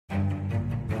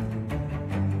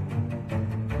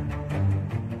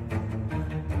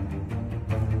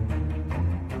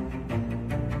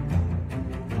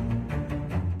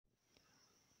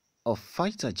of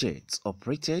fighter jets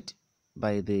operated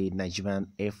by the Nigerian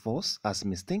Air Force has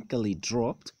mistakenly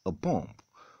dropped a bomb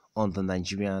on the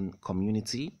Nigerian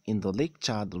community in the Lake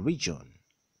Chad region.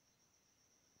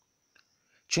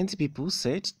 20 people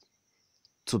said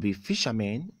to be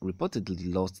fishermen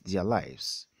reportedly lost their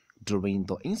lives during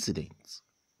the incident.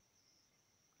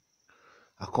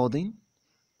 According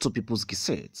to People's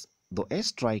Gazette, the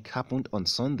airstrike happened on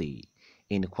Sunday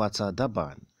in Kwata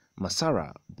Daban,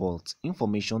 Masara, but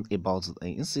information about the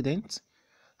incident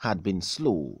had been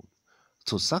slow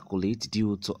to circulate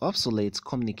due to obsolete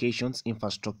communications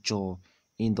infrastructure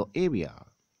in the area.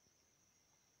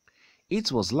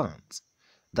 It was learned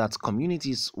that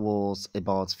communities was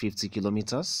about 50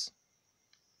 kilometers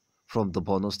from the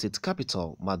Borno state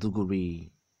capital, Maiduguri.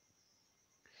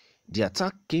 The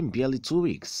attack came barely 2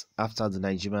 weeks after the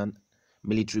Nigerian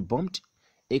military bombed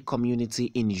a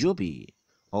community in Yobe,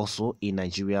 also in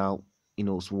Nigeria,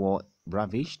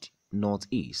 war-ravaged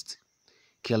northeast,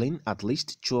 killing at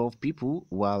least 12 people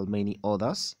while many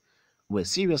others were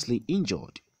seriously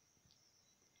injured.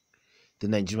 The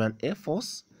Nigerian Air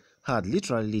Force had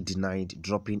literally denied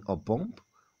dropping a bomb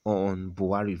on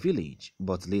Buwari village,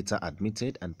 but later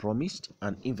admitted and promised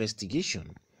an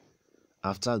investigation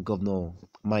after Governor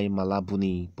Mai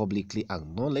Malabuni publicly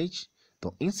acknowledged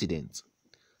the incident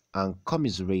and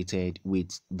commiserated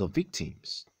with the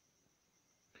victims.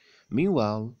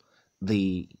 Meanwhile,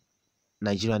 the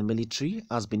Nigerian military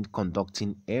has been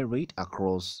conducting air raid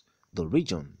across the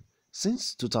region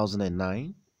since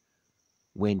 2009,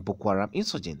 when Boko Haram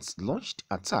insurgents launched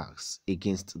attacks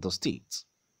against the state.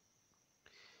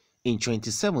 In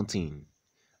 2017,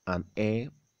 an Air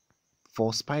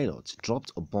Force pilot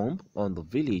dropped a bomb on the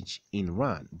village in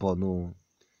Ran, Borno,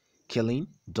 killing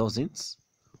dozens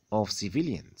of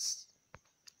civilians.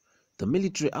 The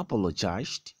military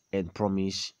apologized and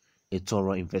promised a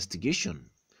thorough investigation,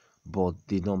 but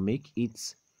did not make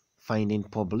its finding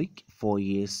public 4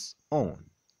 years on.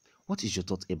 What is your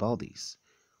thought about this?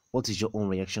 What is your own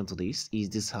reaction to this? Is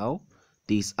this how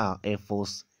these are Air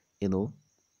Force,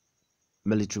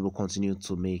 military will continue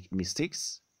to make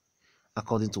mistakes?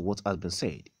 According to what has been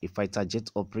said, a fighter jet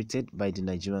operated by the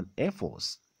Nigerian Air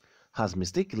Force has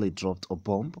mistakenly dropped a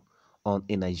bomb on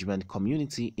a Nigerian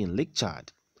community in Lake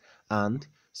Chad, and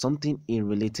something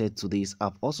related to this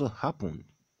have also happened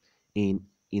in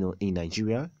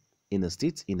Nigeria, in a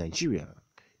state in Nigeria.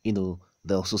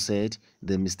 They also said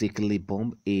they mistakenly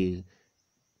bombed a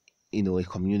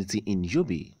community in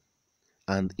Yobe,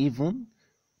 and even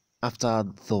after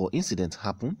the incident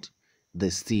happened, they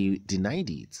still denied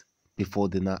it before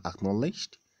they now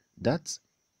acknowledged that,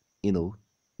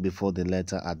 before they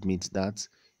later admit that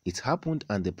it happened,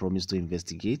 and they promised to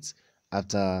investigate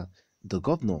after the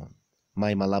governor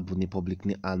Mai Malabuni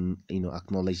publicly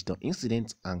acknowledged the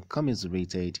incident and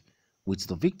commiserated with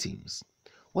the victims.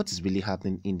 What is really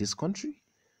happening in this country?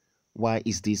 Why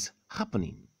is this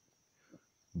happening?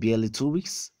 Barely 2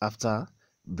 weeks after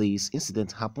this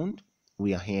incident happened,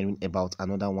 we are hearing about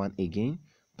another one again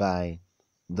by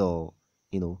the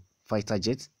fighter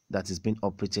jet that is being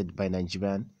operated by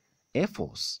Nigerian Air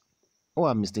Force, who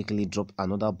have mistakenly dropped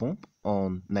another bomb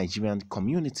on Nigerian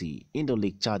community in the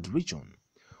Lake Chad region.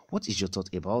 What is your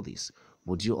thought about this?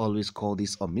 Would you always call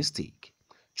this a mistake?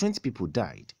 20 people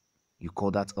died. You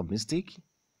call that a mistake?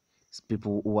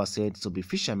 People who are said to be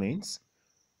fishermen,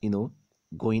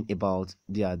 going about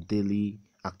their daily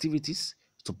activities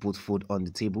to put food on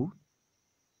the table.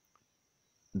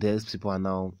 These people are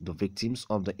now the victims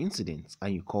of the incident,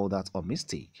 and you call that a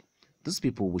mistake. These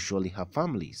people will surely have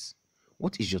families.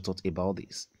 What is your thought about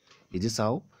this? Is this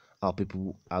how our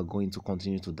people are going to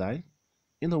continue to die?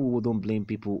 We don't blame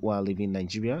people who are living in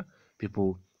Nigeria,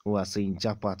 people who are saying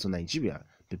jackpot to Nigeria,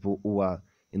 people who are,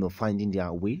 finding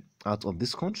their way out of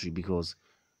this country, because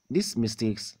these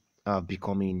mistakes are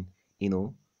becoming,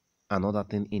 another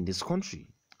thing in this country.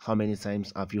 How many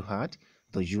times have you had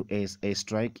the US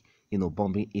airstrike,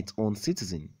 bombing its own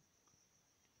citizen?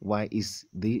 Why is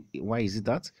it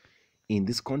that in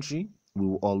this country we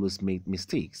will always make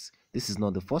mistakes? This is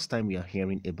not the first time we are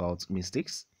hearing about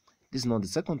mistakes. This is not the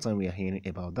second time we are hearing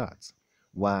about that.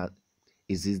 Why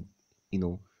is it,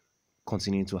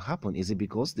 continuing to happen? Is it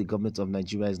because the government of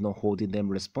Nigeria is not holding them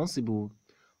responsible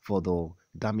for the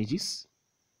damages?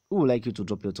 We would like you to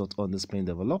drop your thoughts on this plane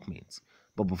development.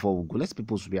 But before we go, let's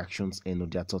people's reactions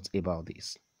and their thoughts about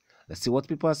this. Let's see what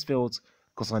people have felt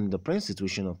concerning the present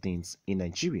situation of things in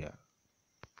Nigeria.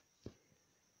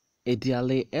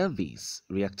 Ediale Elvis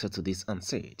reacted to this and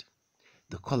said,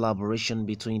 the collaboration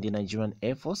between the Nigerian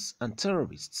Air Force and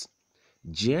terrorists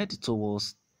geared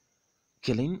towards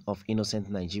killing of innocent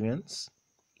Nigerians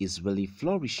is really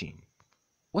flourishing.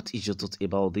 What is your thought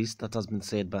about this that has been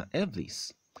said by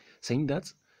Elvis, saying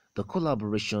that the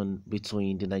collaboration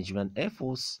between the Nigerian Air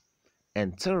Force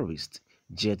and terrorists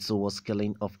jets towards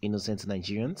killing of innocent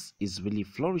Nigerians is really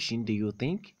flourishing? Do you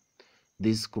think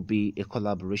this could be a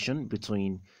collaboration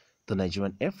between the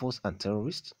Nigerian Air Force and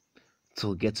terrorists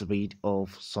to get rid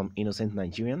of some innocent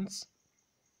Nigerians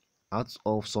out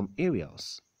of some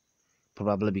areas,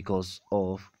 probably because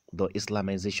of the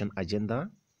Islamization agenda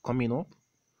coming up?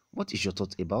 What is your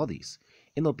thought about this?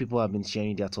 People have been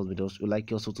sharing their thoughts with us. We'd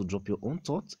like you also to drop your own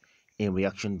thoughts and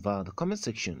reaction via the comment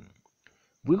section.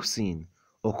 We've seen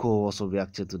Oko also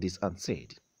reacted to this and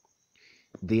said,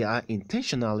 they are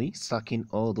intentionally sacking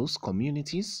all those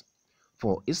communities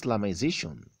for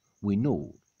Islamization. We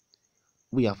know.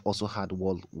 We have also heard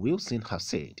what Wilson have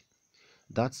said.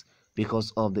 That's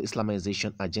because of the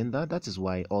Islamization agenda. That is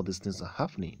why all these things are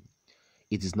happening.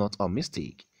 It is not a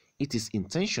mistake. It is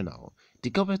intentional. The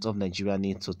government of Nigeria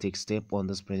needs to take steps on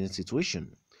this present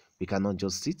situation. We cannot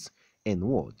just sit and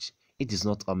watch. It is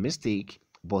not a mistake,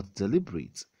 but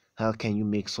deliberate. How can you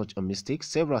make such a mistake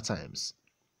several times?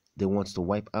 They want to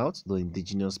wipe out the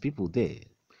indigenous people there.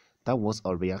 That was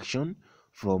a reaction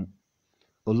from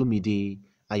Olumide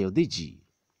Ayodeji,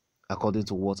 according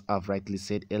to what I've rightly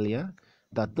said earlier,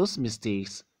 that those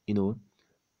mistakes,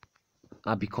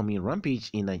 are becoming rampage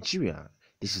in Nigeria.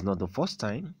 This is not the first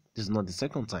time. This is not the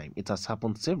second time. It has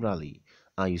happened severally,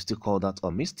 and you still call that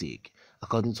a mistake.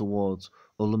 According to what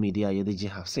Olumide Ayodeji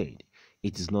have said,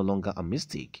 it is no longer a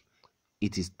mistake.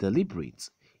 It is deliberate.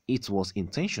 It was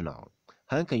intentional.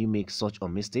 How can you make such a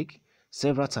mistake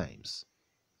several times?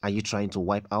 Are you trying to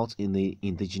wipe out the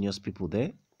indigenous people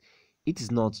there? It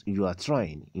is not you are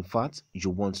trying. In fact, you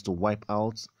want to wipe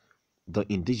out the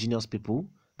indigenous people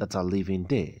that are living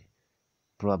there,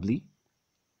 probably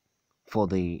for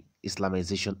the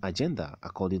Islamization agenda,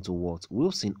 according to what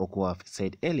Wilson Okoaf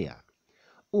said earlier.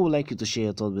 We would like you to share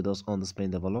your thoughts with us on the Spain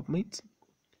development.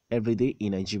 Every day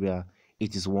in Nigeria,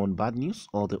 it is one bad news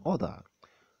or the other.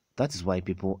 That is why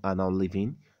people are now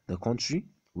leaving the country,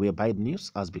 where bad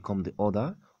news has become the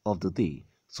order of the day.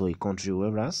 So a country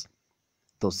whereas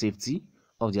the safety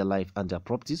of their life and their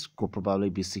properties could probably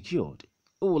be secured.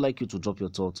 We would like you to drop your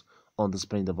thoughts on the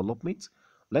Spain development.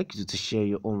 I'd like you to share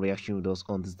your own reaction with us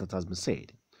on this that has been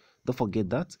said. Don't forget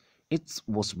that it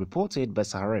was reported by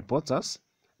Sahara reporters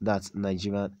that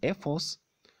Nigerian Air Force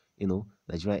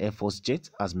jet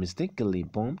has mistakenly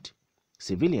bombed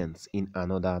civilians in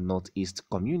another northeast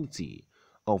community,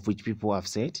 of which people have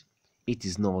said it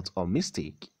is not a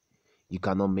mistake. You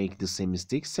cannot make the same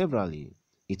mistake severally.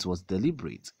 It was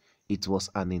deliberate. It was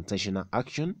an intentional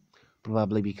action,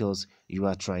 probably because you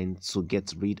are trying to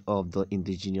get rid of the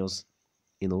indigenous,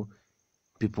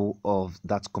 people of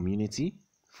that community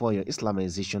for your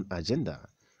Islamization agenda.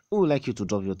 We would like you to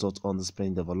drop your thoughts on the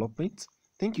Spain development.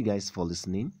 Thank you guys for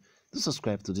listening. Do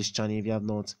subscribe to this channel if you have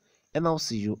not, and I'll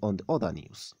see you on the other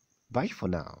news. Bye for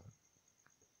now.